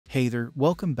Hey there,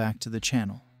 welcome back to the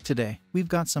channel. Today, we've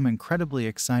got some incredibly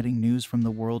exciting news from the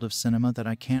world of cinema that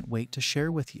I can't wait to share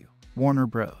with you. Warner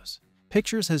Bros.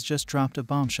 Pictures has just dropped a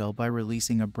bombshell by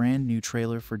releasing a brand new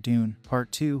trailer for Dune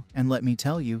Part 2, and let me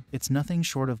tell you, it's nothing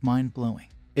short of mind-blowing.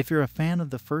 If you're a fan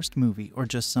of the first movie or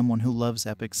just someone who loves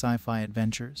epic sci-fi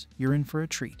adventures, you're in for a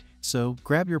treat. So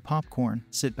grab your popcorn,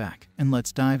 sit back, and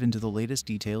let's dive into the latest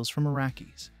details from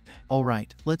Arrakis.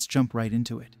 Alright, let's jump right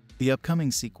into it. The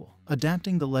upcoming sequel,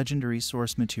 adapting the legendary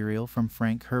source material from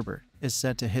Frank Herbert, is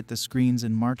set to hit the screens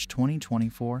in March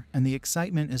 2024, and the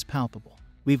excitement is palpable.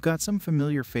 We've got some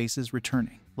familiar faces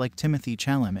returning, like Timothée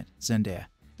Chalamet, Zendaya,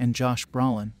 and Josh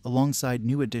Brolin, alongside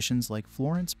new additions like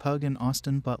Florence, Pugh, and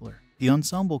Austin Butler. The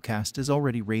ensemble cast is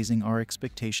already raising our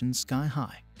expectations sky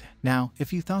high. Now,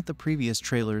 if you thought the previous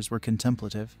trailers were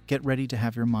contemplative, get ready to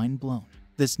have your mind blown.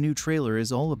 This new trailer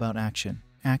is all about action,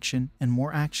 and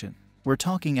more action. We're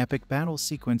talking epic battle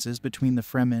sequences between the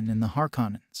Fremen and the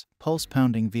Harkonnens,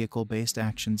 pulse-pounding vehicle-based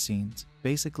action scenes,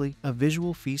 basically a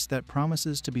visual feast that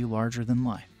promises to be larger than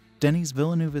life. Denis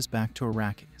Villeneuve is back to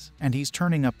Arrakis, and he's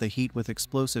turning up the heat with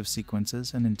explosive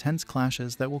sequences and intense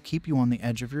clashes that will keep you on the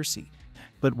edge of your seat.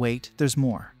 But wait, there's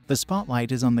more. The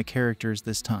spotlight is on the characters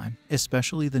this time,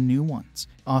 especially the new ones.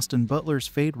 Austin Butler's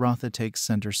Feyd-Rautha takes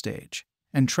center stage.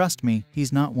 And trust me,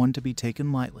 he's not one to be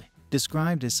taken lightly.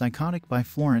 Described as psychotic by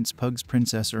Florence Pugh's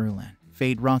Princess Erlin,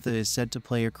 Feyd-Rautha is said to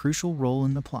play a crucial role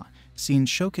in the plot. Scenes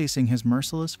showcasing his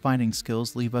merciless fighting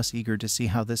skills leave us eager to see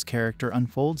how this character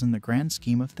unfolds in the grand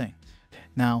scheme of things.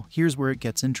 Now, here's where it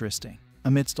gets interesting.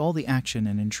 Amidst all the action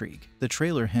and intrigue, the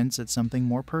trailer hints at something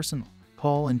more personal.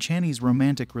 Paul and Chani's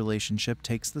romantic relationship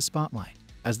takes the spotlight.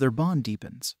 As their bond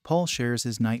deepens, Paul shares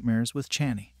his nightmares with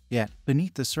Chani. Yet,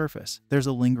 beneath the surface, there's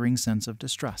a lingering sense of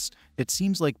distrust. It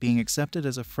seems like being accepted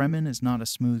as a Fremen is not a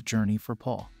smooth journey for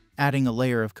Paul, adding a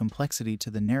layer of complexity to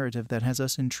the narrative that has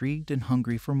us intrigued and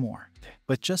hungry for more.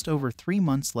 But just over 3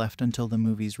 months left until the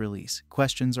movie's release,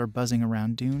 questions are buzzing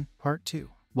around Dune Part 2.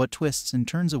 What twists and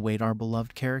turns await our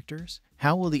beloved characters?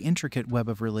 How will the intricate web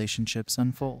of relationships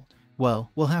unfold?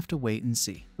 Well, we'll have to wait and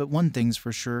see. But one thing's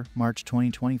for sure, March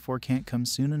 2024 can't come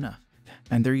soon enough.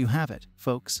 And there you have it,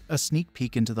 folks, a sneak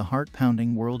peek into the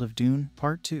heart-pounding world of Dune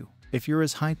Part 2. If you're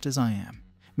as hyped as I am,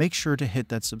 make sure to hit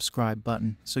that subscribe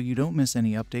button so you don't miss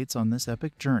any updates on this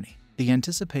epic journey. The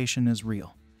anticipation is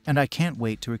real, and I can't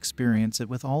wait to experience it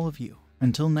with all of you.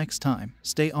 Until next time,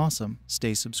 stay awesome,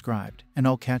 stay subscribed, and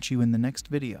I'll catch you in the next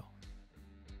video.